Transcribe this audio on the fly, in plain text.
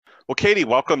Well, Katie,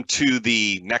 welcome to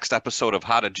the next episode of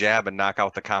How to Jab and Knock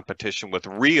Out the Competition with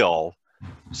real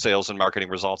sales and marketing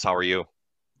results. How are you?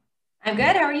 I'm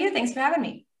good. How are you? Thanks for having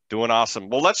me. Doing awesome.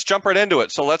 Well, let's jump right into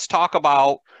it. So let's talk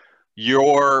about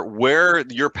where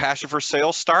your passion for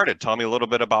sales started. Tell me a little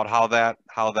bit about how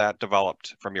that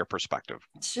developed from your perspective.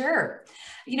 Sure.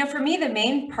 For me, the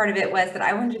main part of it was that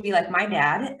I wanted to be like my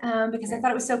dad because I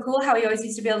thought it was so cool how he always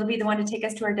used to be able to be the one to take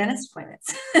us to our dentist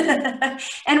appointments.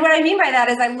 And what I mean by that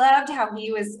is I loved how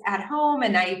he was at home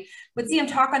and I would see him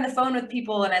talk on the phone with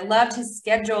people and I loved his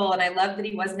schedule and I loved that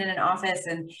he wasn't in an office.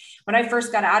 And when I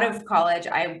first got out of college,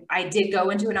 I did go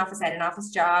into an office. I had an office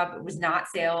job. It was not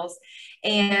sales.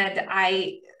 And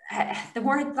the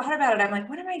more I thought about it, I'm like,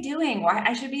 what am I doing? Why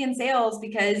I should be in sales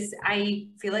because I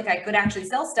feel like I could actually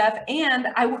sell stuff and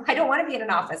I don't want to be in an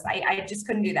office. I just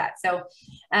couldn't do that. So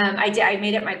I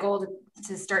made it my goal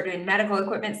to start doing medical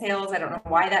equipment sales. I don't know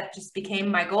why that just became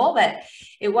my goal, but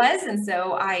it was. And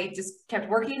so I just kept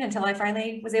working until I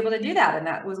finally was able to do that. And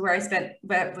that was where I spent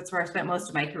most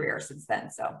of my career since then.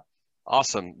 So.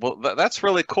 Awesome. Well, that's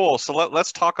really cool. So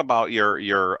let's talk about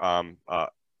your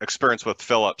experience with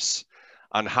Philips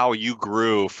on how you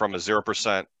grew from a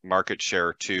 0% market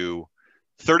share to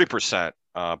 30%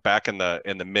 back in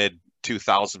the mid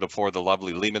 2000s before the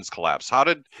lovely Lehman's collapse.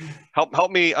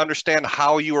 Help me understand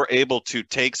how you were able to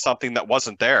take something that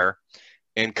wasn't there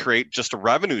and create just a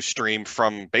revenue stream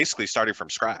from basically starting from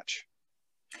scratch.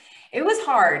 It was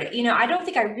hard. I don't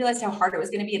think I realized how hard it was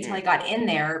going to be until I got in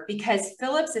there because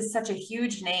Philips is such a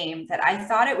huge name that I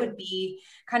thought it would be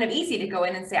kind of easy to go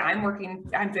in and say, I'm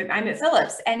at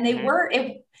Philips. And they were,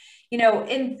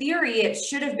 in theory, it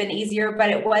should have been easier, but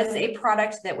it was a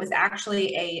product that was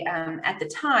actually at the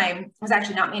time, was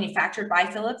actually not manufactured by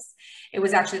Philips. It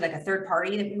was actually like a third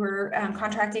party that we were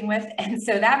contracting with. And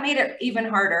so that made it even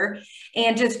harder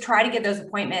and just try to get those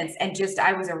appointments. And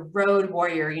I was a road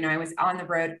warrior, I was on the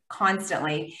road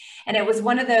constantly. And it was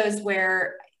one of those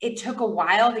where it took a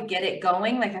while to get it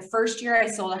going. Like the first year I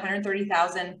sold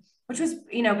 130,000, which was,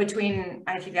 between,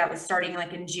 I think that was starting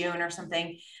like in June or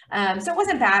something. So it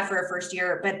wasn't bad for a first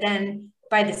year, but then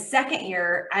by the second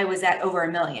year, I was at over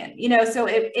 1 million, so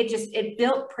it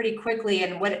built pretty quickly.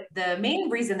 And the main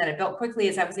reason that it built quickly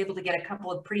is I was able to get a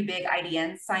couple of pretty big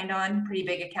IDNs signed on, pretty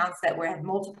big accounts that had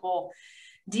multiple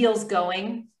deals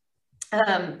going.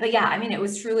 But yeah, it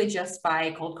was truly just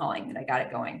by cold calling that I got it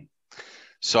going.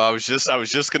 So I was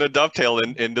just going to dovetail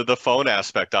into the phone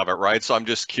aspect of it, right? So I'm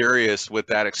just curious with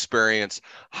that experience,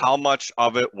 how much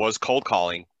of it was cold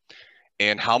calling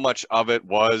and how much of it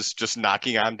was just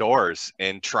knocking on doors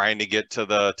and trying to get to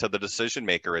the decision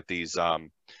maker at these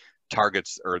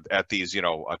targets or at these,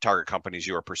 target companies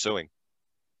you are pursuing?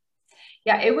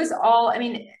 Yeah, it was all,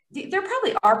 there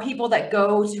probably are people that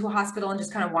go to a hospital and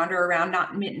just kind of wander around,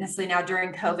 not necessarily now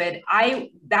during COVID.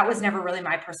 That was never really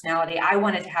my personality. I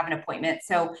wanted to have an appointment.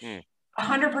 So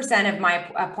 100% of my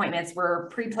appointments were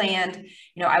pre-planned.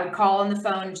 I would call on the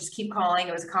phone and just keep calling.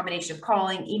 It was a combination of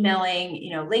calling, emailing,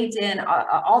 LinkedIn,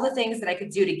 all the things that I could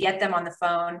do to get them on the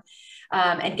phone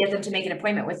and get them to make an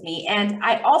appointment with me. And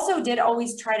I also did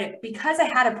always try to, because I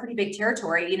had a pretty big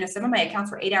territory, some of my accounts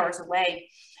were 8 hours away.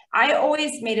 I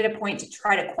always made it a point to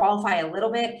try to qualify a little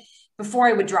bit before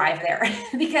I would drive there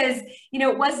because,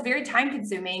 it was very time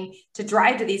consuming to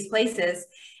drive to these places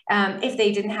if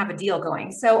they didn't have a deal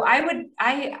going. So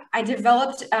I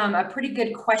developed a pretty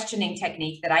good questioning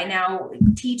technique that I now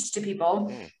teach to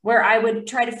people where I would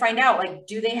try to find out, like,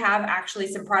 do they have actually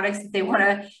some products that they're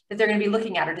going to be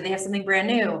looking at, or do they have something brand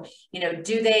new?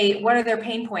 What are their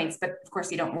pain points? But of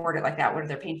course you don't word it like that. What are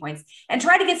their pain points? And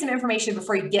try to get some information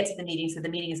before you get to the meeting. So the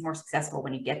meeting is more successful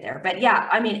when you get there. But yeah,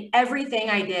 everything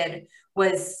I did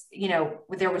was,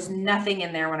 there was nothing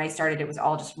in there when I started. It was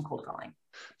all just from cold calling.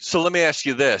 So let me ask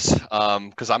you this,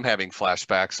 because I'm having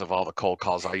flashbacks of all the cold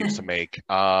calls I used to make.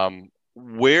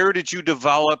 Where did you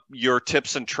develop your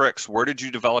tips and tricks? Where did you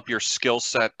develop your skill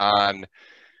set on,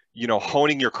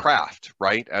 honing your craft,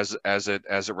 right? As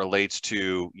it relates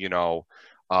to,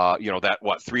 that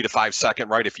 3 to 5 second,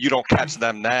 right? If you don't catch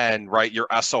them, then right, you're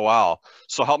SOL.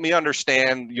 So help me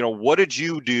understand, what did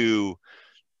you do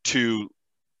to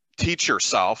teach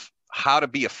yourself how to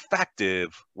be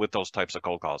effective with those types of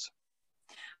cold calls?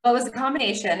 Well, it was a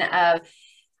combination of,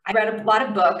 I read a lot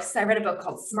of books. I read a book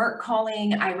called Smart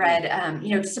Calling. I read,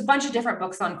 just a bunch of different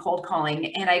books on cold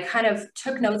calling. And I kind of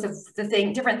took notes of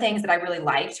different things that I really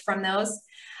liked from those.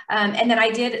 And then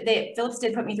Philips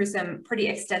did put me through some pretty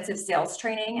extensive sales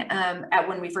training. At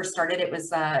when we first started, it was,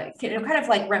 kind of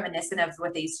like reminiscent of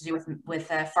what they used to do with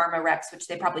pharma reps, which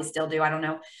they probably still do. I don't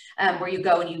know, where you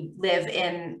go and you live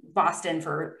in Boston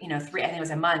for, I think it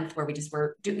was a month, where we just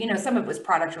were some of it was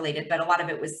product related, but a lot of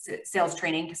it was sales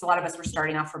training, because a lot of us were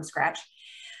starting off from scratch.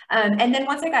 And then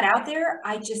once I got out there,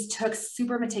 I just took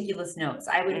super meticulous notes.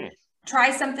 I would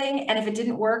try something, and if it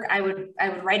didn't work, I would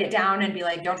write it down and be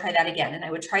like, don't try that again. And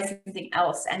I would try something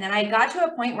else. And then I got to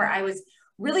a point where I was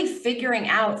really figuring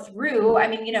out through,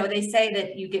 they say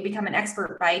that you become an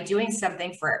expert by doing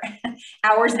something for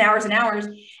hours and hours and hours.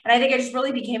 And I think I just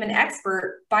really became an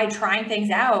expert by trying things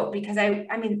out, because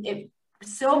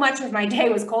so much of my day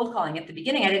was cold calling. At the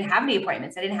beginning, I didn't have any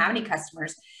appointments. I didn't have any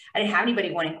customers. I didn't have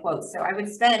anybody wanting quotes. So I would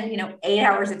spend, 8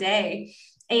 hours a day,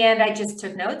 and I just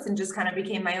took notes and just kind of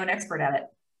became my own expert at it.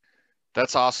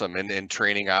 That's awesome. And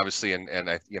training, obviously, and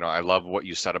I love what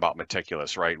you said about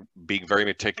meticulous, right? Being very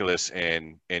meticulous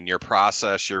in your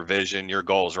process, your vision, your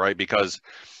goals, right? Because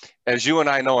as you and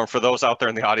I know, and for those out there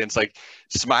in the audience, like,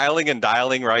 smiling and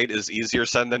dialing, right, is easier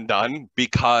said than done,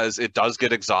 because it does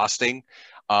get exhausting.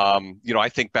 I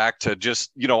think back to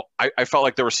just, I felt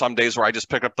like there were some days where I just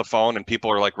picked up the phone and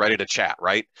people are like ready to chat,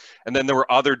 right? And then there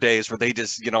were other days where they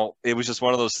just, it was just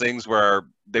one of those things where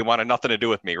they wanted nothing to do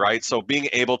with me, right? So being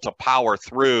able to power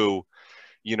through,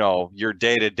 your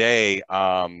day to day,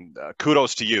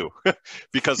 kudos to you,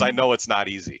 because I know it's not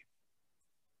easy.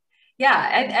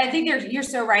 Yeah, I think you're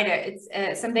so right.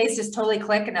 It's some days just totally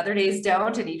click, and other days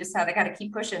don't, and you just got to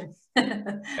keep pushing.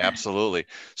 Absolutely.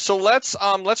 So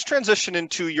let's transition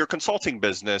into your consulting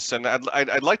business, and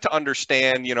I'd like to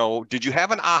understand. Did you have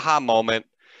an aha moment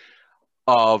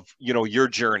of your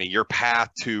journey, your path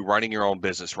to running your own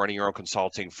business, running your own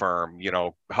consulting firm?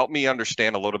 Help me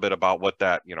understand a little bit about what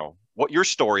that what your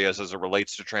story is as it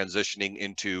relates to transitioning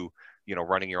into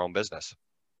running your own business.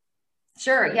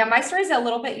 Sure. Yeah, my story is a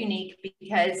little bit unique,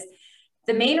 because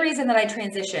the main reason that I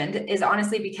transitioned is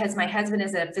honestly because my husband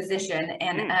is a physician,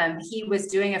 and he was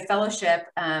doing a fellowship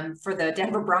for the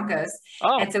Denver Broncos.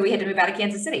 Oh. And so we had to move out of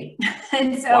Kansas City.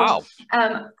 And so wow.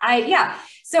 I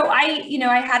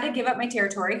had to give up my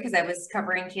territory, because I was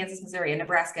covering Kansas, Missouri, and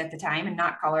Nebraska at the time, and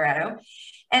not Colorado.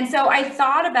 And so I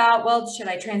thought about, well, should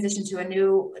I transition to a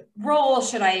new role?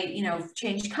 Should I,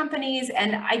 change companies?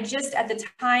 And I just, at the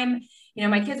time,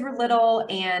 my kids were little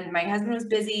and my husband was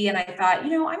busy, and I thought, I'm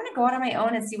going to go out on my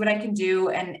own and see what I can do,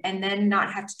 and then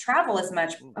not have to travel as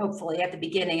much, hopefully at the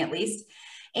beginning, at least.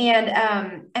 And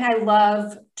I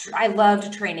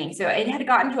loved training. So it had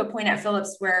gotten to a point at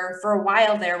Philips where, for a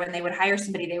while there, when they would hire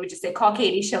somebody, they would just say, call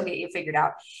Katie, she'll get you figured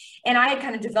out. And I had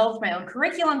kind of developed my own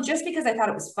curriculum just because I thought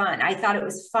it was fun. I thought it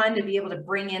was fun to be able to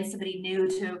bring in somebody new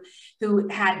who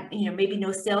had, maybe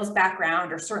no sales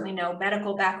background, or certainly no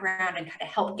medical background, and kind of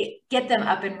help get them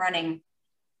up and running.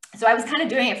 So I was kind of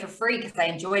doing it for free because I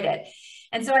enjoyed it.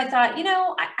 And so I thought,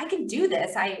 I can do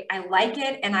this. I like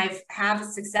it. And I've have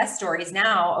success stories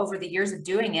now over the years of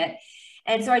doing it.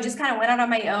 And so I just kind of went out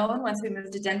on my own once we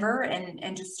moved to Denver,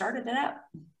 and just started it up.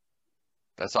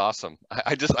 That's awesome.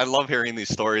 I love hearing these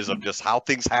stories of just how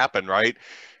things happen, right?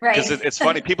 Right. Because it's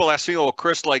funny. People ask me, "Oh,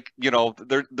 Chris,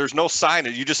 there's no sign.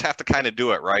 You just have to kind of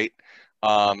do it, right?"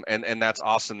 And that's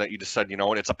awesome that you just said,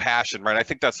 and it's a passion, right? I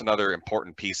think that's another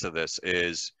important piece of this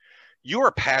is you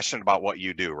are passionate about what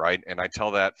you do, right? And I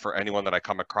tell that for anyone that I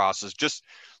come across is just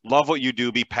love what you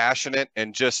do, be passionate,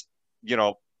 and just,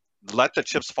 let the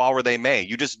chips fall where they may.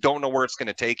 You just don't know where it's going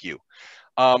to take you.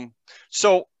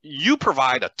 So you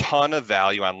provide a ton of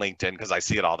value on LinkedIn, because I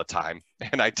see it all the time,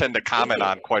 and I tend to comment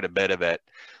on quite a bit of it.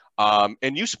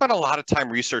 And you spent a lot of time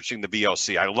researching the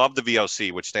VOC. I love the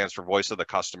VOC, which stands for Voice of the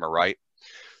Customer, right?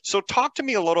 So talk to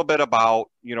me a little bit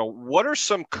about, what are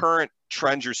some current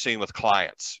trends you're seeing with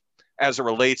clients as it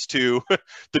relates to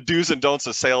the do's and don'ts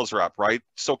of sales rep, right?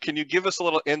 So can you give us a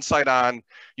little insight on,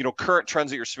 current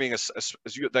trends that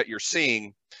you're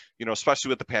seeing, especially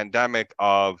with the pandemic,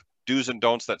 of do's and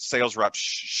don'ts that sales reps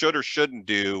should or shouldn't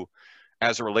do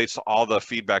as it relates to all the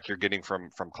feedback you're getting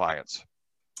from clients?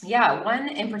 Yeah, one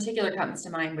in particular comes to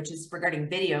mind, which is regarding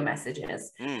video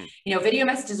messages. Video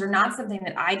messages are not something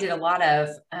that I did a lot of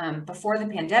before the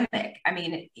pandemic. I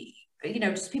mean,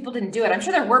 just people didn't do it. I'm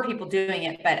sure there were people doing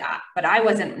it, but I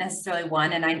wasn't necessarily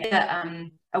one. And I did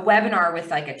a webinar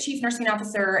with like a chief nursing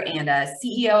officer and a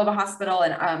CEO of a hospital,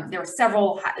 and there were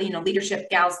several leadership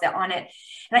gals that on it.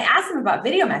 And I asked them about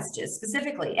video messages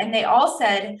specifically, and they all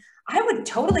said, I would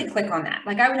totally click on that.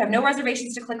 Like, I would have no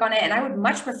reservations to click on it. And I would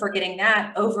much prefer getting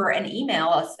that over an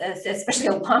email, especially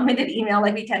a long-winded email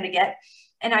like we tend to get.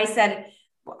 And I said,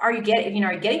 are you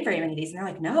getting very many of these? And they're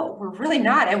like, no, we're really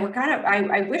not. And we're kind of,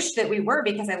 I wish that we were,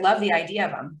 because I love the idea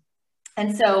of them.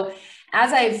 And so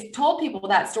as I've told people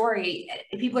that story,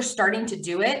 people are starting to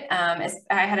do it. I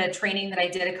had a training that I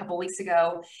did a couple of weeks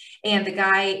ago, and the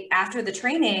guy, after the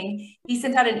training, he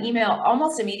sent out an email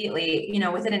almost immediately,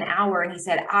 within an hour. And he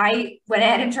said, I went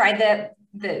ahead and tried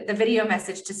the video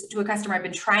message to a customer I've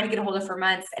been trying to get a hold of for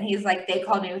months. And he's like, they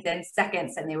called me within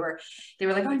seconds, and they were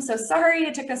like, oh, I'm so sorry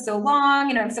it took us so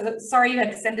long. I'm so sorry you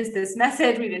had to send us this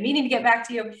message. We've been meaning to get back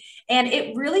to you. And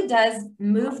it really does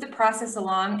move the process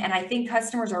along. And I think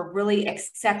customers are really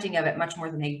accepting of it much more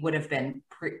than they would have been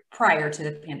prior to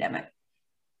the pandemic.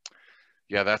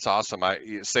 Yeah, that's awesome.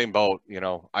 Same boat,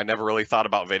 I never really thought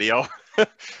about video,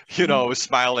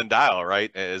 smile and dial,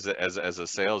 right? As a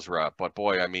sales rep. But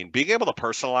boy, I mean, being able to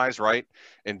personalize, right?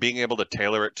 And being able to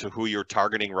tailor it to who you're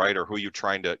targeting, right? Or who you're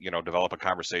trying to, develop a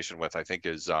conversation with, I think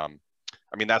is,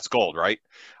 that's gold, right?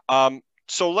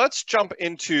 So let's jump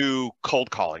into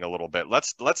cold calling a little bit.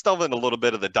 Let's delve into a little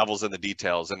bit of the devil's in the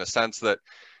details, in the sense that,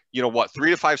 3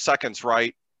 to 5 seconds,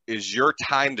 right, is your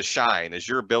time to shine, is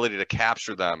your ability to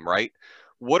capture them, right?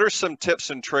 What are some tips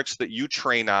and tricks that you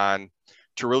train on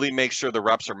to really make sure the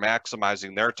reps are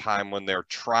maximizing their time when they're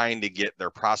trying to get their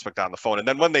prospect on the phone? And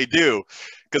then when they do,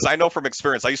 because I know from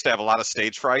experience, I used to have a lot of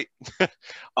stage fright.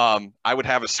 I would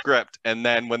have a script, and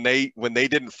then when they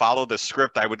didn't follow the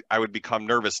script, I would become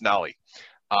nervous Nelly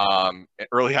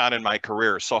early on in my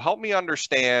career. So help me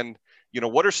understand,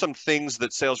 what are some things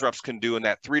that sales reps can do in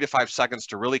that 3 to 5 seconds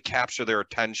to really capture their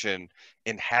attention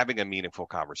in having a meaningful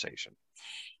conversation?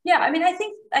 Yeah, I mean, I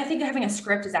think having a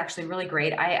script is actually really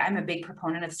great. I'm a big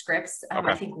proponent of scripts. Okay.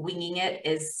 I think winging it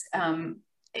is,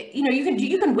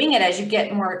 you can wing it as you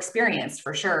get more experienced,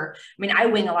 for sure. I mean, I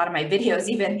wing a lot of my videos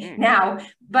even now,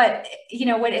 but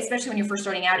especially when you're first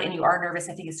starting out and you are nervous,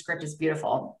 I think a script is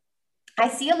beautiful. I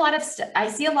see a lot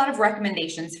of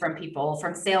recommendations from people,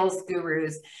 from sales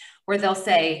gurus, where they'll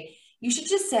say, you should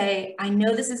just say, I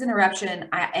know this is an interruption.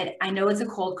 I know it's a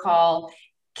cold call.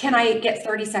 Can I get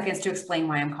 30 seconds to explain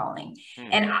why I'm calling?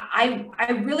 And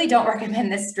I really don't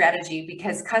recommend this strategy,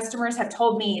 because customers have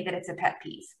told me that it's a pet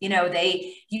peeve.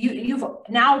 You've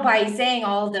now, by saying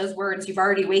all of those words, you've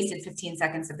already wasted 15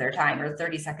 seconds of their time, or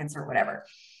 30 seconds or whatever.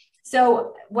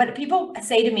 So what people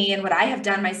say to me, and what I have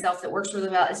done myself that works really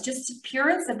well, is just pure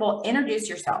and simple, introduce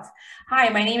yourself. Hi,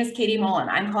 my name is Katie Mullen.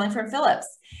 I'm calling from Phillips.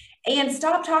 And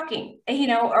stop talking,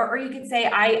 or you could say,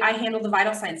 I handle the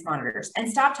vital signs monitors, and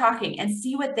stop talking and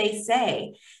see what they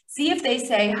say. See if they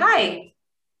say, hi,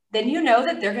 then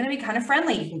that they're going to be kind of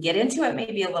friendly. You can get into it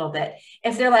maybe a little bit.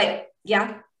 If they're like,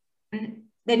 yeah, then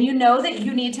that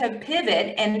you need to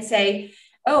pivot and say,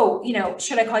 oh,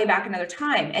 should I call you back another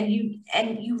time? And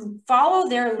you follow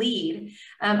their lead.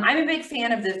 I'm a big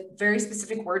fan of the very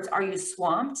specific words. Are you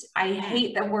swamped? I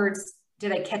hate the words,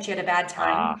 did I catch you at a bad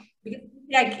time? Because,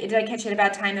 did I catch you at a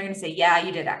bad time? They're going to say, yeah,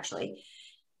 you did actually.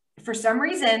 For some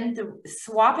reason,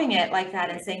 swapping it like that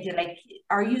and saying,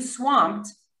 are you swamped?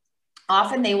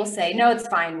 Often they will say, no, it's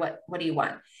fine. What do you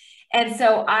want? And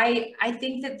so I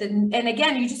think that and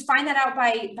again, you just find that out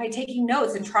by taking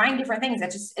notes and trying different things.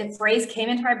 A phrase came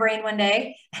into my brain one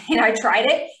day, and I tried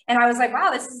it, and I was like,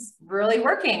 wow, this is really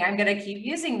working. I'm going to keep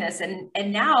using this.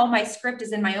 And now my script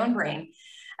is in my own brain.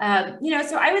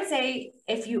 So I would say,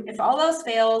 if all those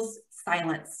fails,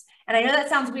 silence. And I know that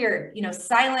sounds weird,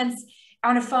 silence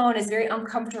on a phone is very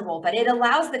uncomfortable, but it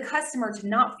allows the customer to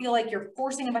not feel like you're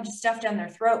forcing a bunch of stuff down their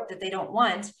throat that they don't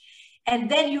want. And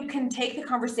then you can take the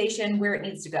conversation where it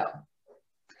needs to go.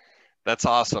 That's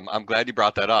awesome. I'm glad you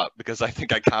brought that up, because I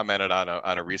think I commented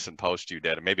on a recent post you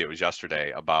did, and maybe it was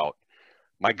yesterday, about,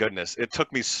 my goodness, it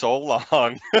took me so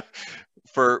long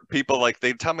for people, like,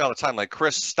 they tell me all the time, like,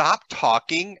 Chris, stop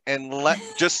talking and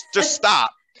just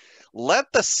stop.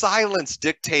 Let the silence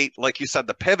dictate, like you said,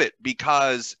 the pivot,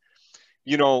 because,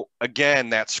 again,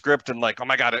 that script, and like, oh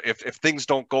my God, if things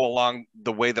don't go along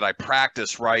the way that I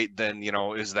practice, right, then,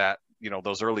 is that,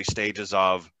 those early stages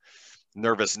of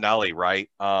nervous Nelly, right?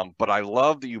 But I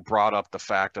love that you brought up the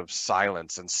fact of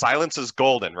silence, and silence is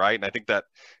golden, right? And I think that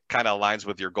kind of aligns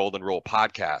with your Golden Rule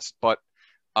podcast. But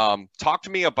talk to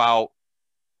me about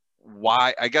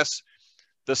why, I guess,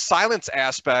 the silence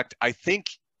aspect. I think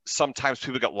sometimes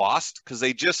people get lost, because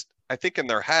I think in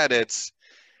their head, it's,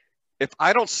 if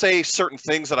I don't say certain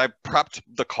things that I prepped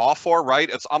the call for,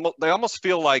 right, they almost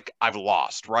feel like I've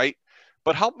lost, right?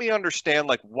 But help me understand,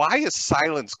 like, why is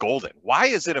silence golden? Why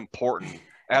is it important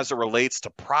as it relates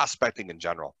to prospecting in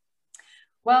general?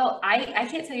 Well, I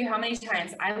can't tell you how many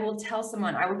times I will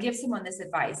give someone this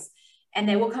advice, and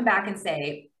they will come back and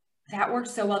say, that worked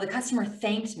so well. The customer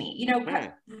thanked me. You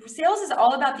know, sales is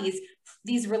all about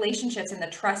these relationships and the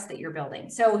trust that you're building.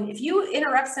 So if you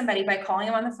interrupt somebody by calling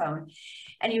them on the phone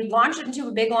and you launch it into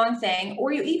a big long thing,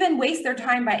 or you even waste their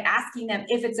time by asking them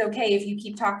if it's okay if you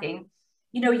keep talking,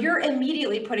 you know, you're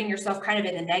immediately putting yourself kind of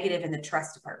in the negative in the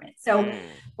trust department. So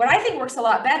what I think works a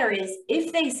lot better is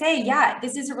if they say, yeah,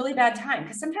 this is a really bad time,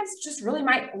 because sometimes it just really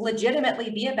might legitimately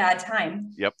be a bad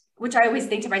time. Yep. Which I always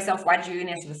think to myself, why did you even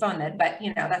answer the phone then? But, you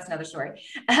know, that's another story.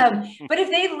 But if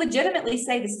they legitimately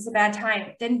say this is a bad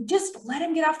time, then just let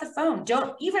them get off the phone.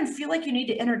 Don't even feel like you need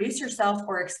to introduce yourself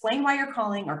or explain why you're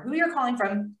calling or who you're calling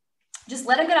from. Just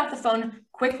let them get off the phone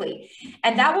quickly.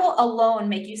 And that will alone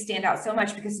make you stand out so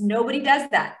much, because nobody does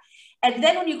that. And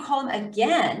then when you call them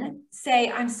again,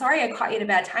 say, I'm sorry I caught you at a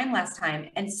bad time last time.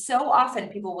 And so often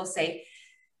people will say,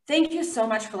 thank you so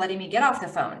much for letting me get off the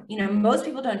phone. You know, most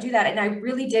people don't do that. And I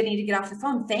really did need to get off the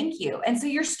phone. Thank you. And so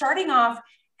you're starting off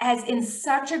as in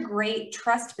such a great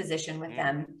trust position with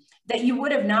them that you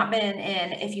would have not been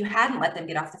in if you hadn't let them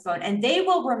get off the phone. And they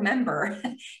will remember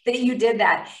that you did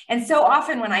that. And so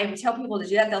often when I tell people to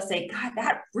do that, they'll say, God,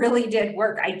 that really did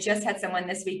work. I just had someone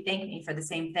this week thank me for the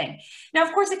same thing. Now,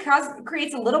 of course, it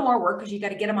creates a little more work because you got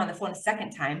to get them on the phone a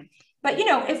second time. But, you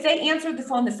know, if they answered the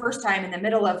phone the first time in the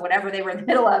middle of whatever they were in the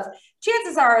middle of,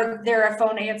 chances are they're a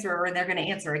phone answerer and they're going to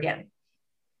answer again.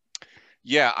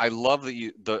 Yeah, I love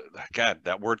that again,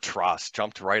 that word trust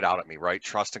jumped right out at me, right?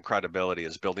 Trust and credibility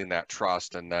is building that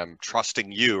trust and them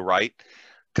trusting you, right?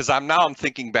 Because I'm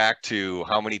thinking back to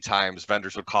how many times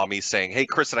vendors would call me saying, hey,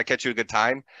 Chris, did I catch you at a good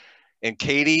time? And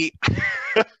Katie,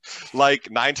 like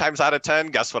 9 times out of 10,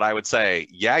 guess what I would say?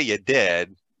 Yeah, you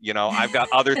did. You know, I've got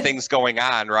other things going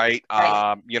on, right?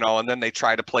 Right. You know, and then they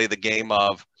try to play the game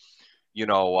of,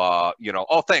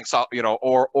 oh, thanks,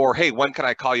 or hey, when can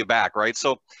I call you back, right?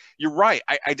 So you're right.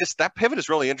 I just, that pivot is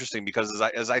really interesting, because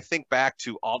as I think back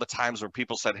to all the times where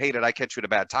people said, hey, did I catch you at a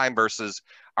bad time versus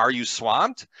are you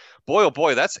swamped? Boy, oh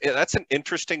boy, that's an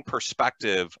interesting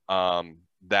perspective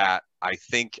that I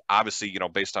think obviously, you know,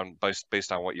 based on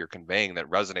what you're conveying, that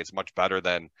resonates much better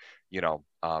than,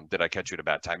 did I catch you at a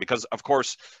bad time? Because of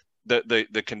course the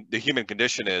human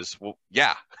condition is, well,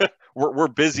 yeah, we're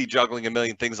busy juggling a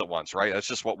million things at once, right? That's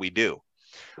just what we do.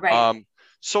 Right.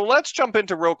 So let's jump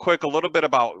into real quick a little bit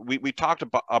about, we talked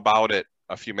about it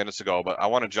a few minutes ago, but I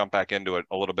want to jump back into it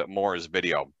a little bit more as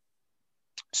video.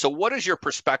 So what is your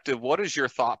perspective? What is your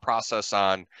thought process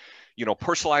on,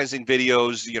 personalizing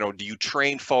videos? Do you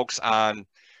train folks on,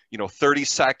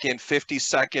 30-second,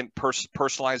 50-second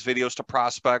personalized videos to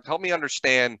prospect? Help me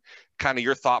understand kind of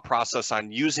your thought process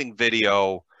on using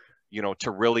video,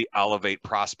 to really elevate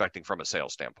prospecting from a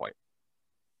sales standpoint.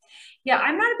 Yeah,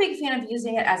 I'm not a big fan of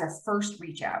using it as a first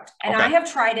reach out. And Okay. I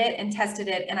have tried it and tested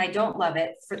it, and I don't love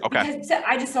it because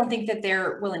I just don't think that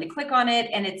they're willing to click on it.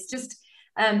 And it's just,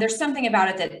 there's something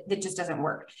about it that just doesn't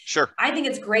work. Sure. I think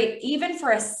it's great, even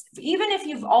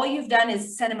if all you've done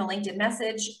is send them a LinkedIn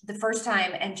message the first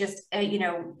time and just,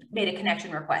 made a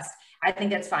connection request. I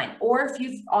think that's fine. Or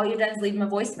if all you've done is leave them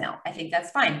a voicemail, I think that's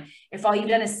fine. If all you've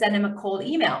done is send them a cold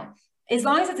email, as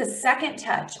long as it's a second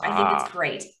touch, I think it's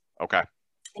great. Okay.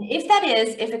 And if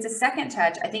it's a second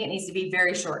touch, I think it needs to be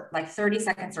very short, like 30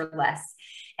 seconds or less,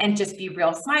 and just be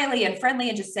real smiley and friendly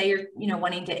and just say you're,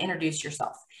 wanting to introduce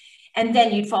yourself. And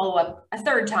then you'd follow up a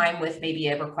third time with maybe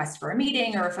a request for a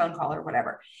meeting or a phone call or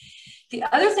whatever. The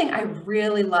other thing I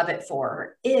really love it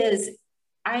for is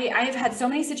I've had so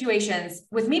many situations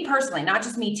with me personally, not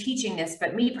just me teaching this,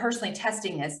 but me personally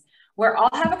testing this, where I'll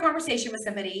have a conversation with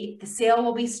somebody, the sale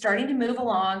will be starting to move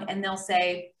along, and they'll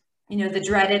say, the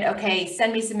dreaded, okay,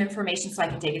 send me some information so I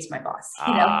can take it to my boss,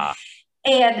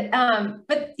 And,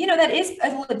 but that is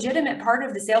a legitimate part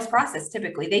of the sales process.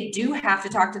 Typically they do have to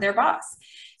talk to their boss.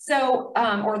 So,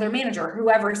 or their manager,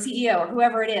 whoever, CEO or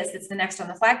whoever it is that's the next on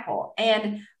the flagpole.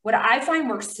 And what I find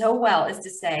works so well is to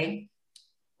say,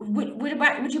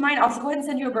 would you mind, I'll go ahead and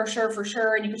send you a brochure for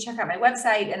sure. And you can check out my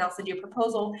website and I'll send you a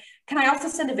proposal. Can I also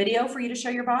send a video for you to show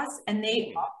your boss? And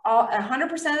they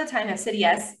 100% of the time have said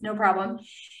yes, no problem.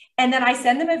 And then I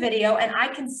send them a video and I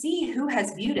can see who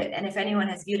has viewed it and if anyone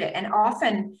has viewed it. And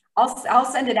often I'll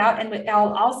send it out and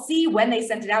I'll see when they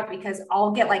sent it out, because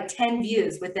I'll get like 10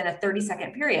 views within a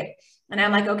 30-second period. And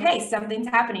I'm like, okay, something's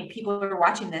happening. People are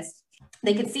watching this.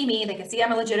 They can see me. They can see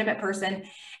I'm a legitimate person.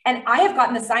 And I have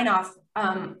gotten the sign off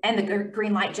and the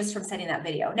green light just from sending that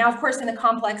video. Now, of course, in a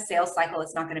complex sales cycle,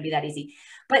 it's not going to be that easy,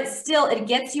 but still it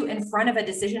gets you in front of a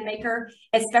decision maker,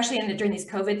 especially during these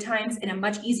COVID times, in a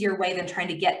much easier way than trying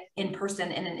to get in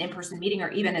person in an in-person meeting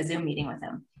or even a Zoom meeting with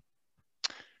them.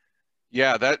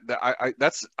 Yeah,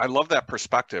 I love that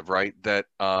perspective, right?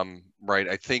 Right.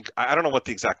 I think I don't know what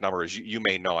the exact number is. You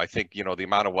may know. I think, the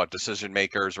amount of what decision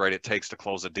makers, right, it takes to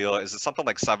close a deal. Is it something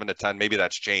like 7 to 10? Maybe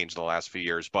that's changed in the last few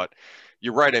years, but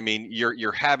you're right. I mean,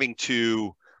 you're having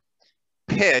to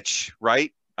pitch,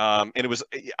 right? And it was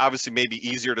obviously maybe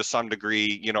easier to some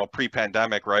degree,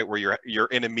 pre-pandemic, right, where you're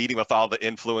in a meeting with all the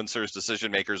influencers,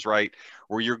 decision makers, right,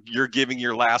 where you're giving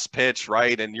your last pitch,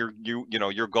 right, and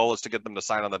your goal is to get them to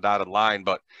sign on the dotted line.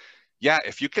 But yeah,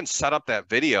 if you can set up that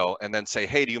video and then say,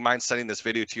 hey, do you mind sending this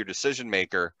video to your decision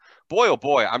maker? Boy, oh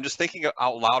boy, I'm just thinking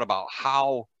out loud about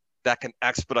how that can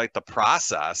expedite the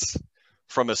process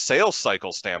from a sales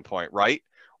cycle standpoint, right?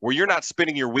 Where you're not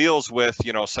spinning your wheels with,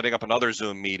 setting up another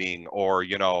Zoom meeting or,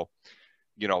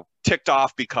 ticked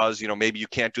off because, maybe you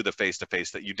can't do the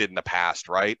face-to-face that you did in the past,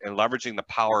 right? And leveraging the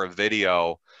power of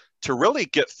video to really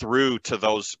get through to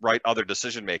those right other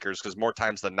decision makers, because more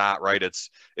times than not, right, it's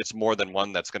more than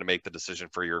one that's going to make the decision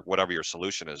for your whatever your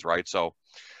solution is, right? So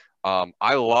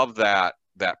I love that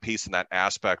piece and that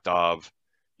aspect of,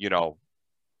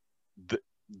 the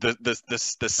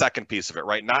the second piece of it,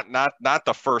 right? Not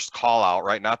the first call out,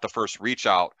 right? Not the first reach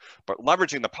out, but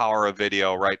leveraging the power of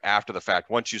video right after the fact.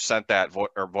 Once you sent that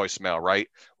voicemail, right?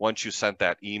 Once you sent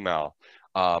that email,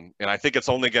 and I think it's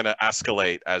only going to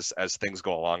escalate as things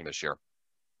go along this year.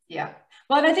 Yeah.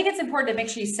 Well, and I think it's important to make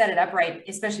sure you set it up right,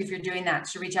 especially if you're doing that,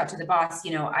 to reach out to the boss.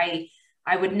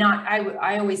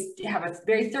 I always have a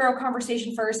very thorough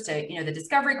conversation first to, the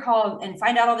discovery call and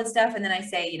find out all this stuff. And then I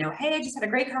say, hey, I just had a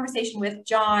great conversation with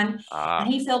John and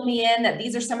he filled me in that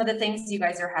these are some of the things you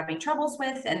guys are having troubles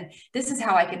with. And this is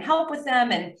how I can help with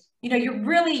them. And, you're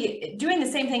really doing the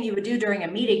same thing you would do during a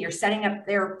meeting. You're setting up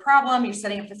their problem. You're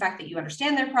setting up the fact that you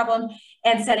understand their problem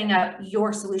and setting up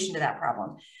your solution to that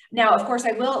problem. Now, of course,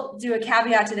 I will do a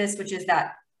caveat to this, which is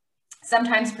that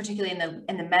sometimes, particularly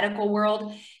in the medical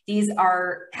world, these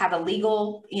have a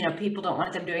legal, people don't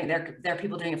want them doing it. There are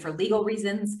people doing it for legal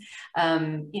reasons,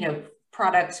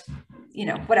 product,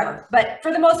 whatever. But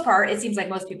for the most part, it seems like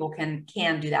most people can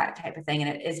do that type of thing, and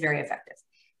it is very effective.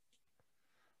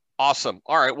 Awesome.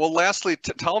 All right. Well, lastly,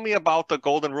 tell me about the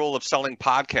Golden Rule of Selling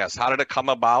podcast. How did it come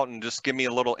about? And just give me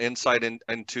a little insight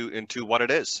into what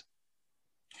it is.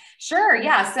 Sure.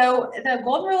 Yeah. So the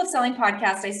Golden Rule of Selling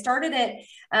podcast, I started it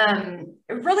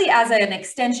really as an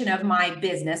extension of my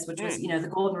business, which was, the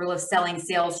Golden Rule of Selling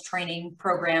sales training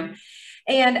program.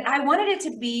 And I wanted it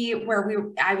to be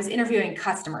where I was interviewing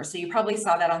customers. So you probably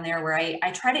saw that on there where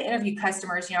I try to interview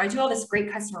customers. I do all this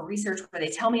great customer research where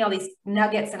they tell me all these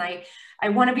nuggets, and I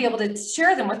want to be able to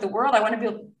share them with the world. I want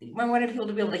people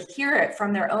to be able to hear it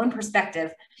from their own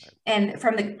perspective and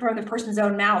from the person's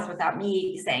own mouth without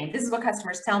me saying, this is what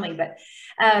customers tell me. But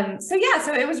so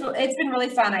it's been really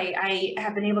fun. I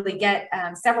have been able to get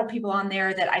several people on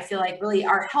there that I feel like really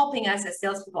are helping us as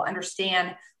salespeople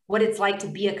understand what it's like to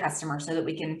be a customer so that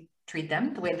we can treat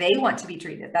them the way they want to be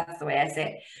treated. That's the way I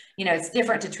say it. It's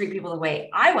different to treat people the way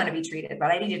I want to be treated,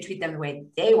 but I need to treat them the way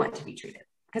they want to be treated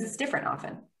because it's different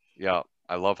often. Yeah.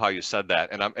 I love how you said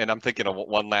that. And I'm thinking of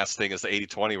one last thing is the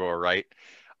 80-20 rule, right?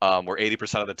 Where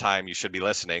 80% of the time you should be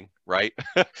listening, right?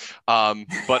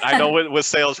 But I know with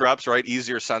sales reps, right,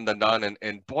 easier said than done.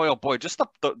 And boy, oh boy, just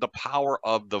the power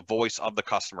of the voice of the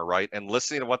customer, right? And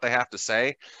listening to what they have to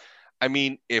say. I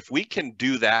mean, if we can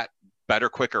do that better,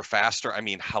 quicker, faster, I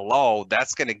mean, hello,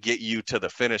 that's going to get you to the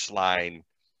finish line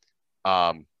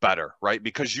better, right?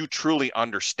 Because you truly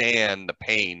understand the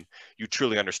pain, you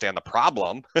truly understand the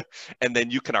problem, and then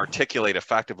you can articulate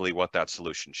effectively what that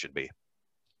solution should be.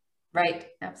 Right.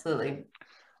 Absolutely.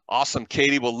 Awesome,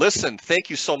 Katie. Well, listen,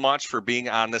 thank you so much for being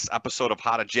on this episode of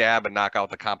How to Jab and Knock Out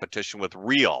the Competition with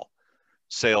real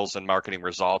sales and marketing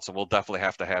results. And we'll definitely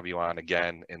have to have you on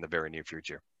again in the very near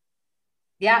future.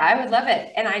 Yeah, I would love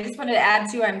it. And I just wanted to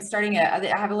add too, I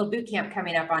have a little boot camp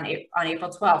coming up on April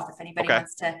 12th. If anybody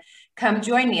wants to come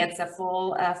join me, it's a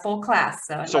full class.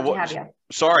 So I'd love to have you.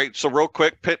 Sorry. So real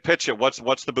quick, pitch it.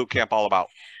 What's the boot camp all about?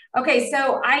 Okay,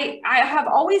 so I have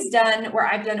always done where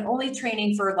I've done only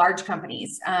training for large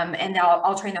companies, and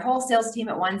I'll train their whole sales team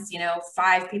at once,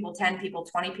 5 people, 10 people,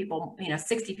 20 people,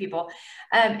 60 people.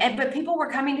 But people were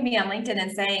coming to me on LinkedIn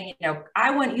and saying, I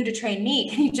want you to train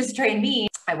me. Can you just train me?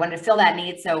 I wanted to fill that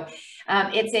need. So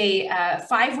it's a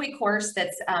 5-week course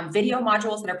that's video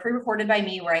modules that are pre-recorded by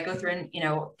me where I go through and,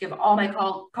 give all my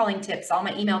calling tips, all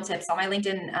my email tips, all my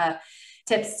LinkedIn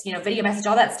tips, video message,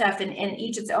 all that stuff, and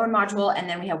each its own module. And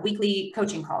then we have weekly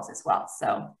coaching calls as well.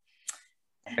 So.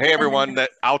 Hey, everyone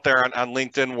that out there on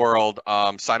LinkedIn world,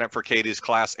 sign up for Katie's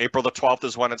class. April the 12th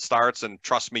is when it starts. And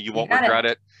trust me, you won't regret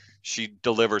it. She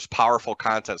delivers powerful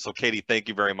content. So Katie, thank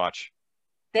you very much.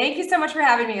 Thank you so much for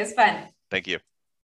having me. It was fun. Thank you.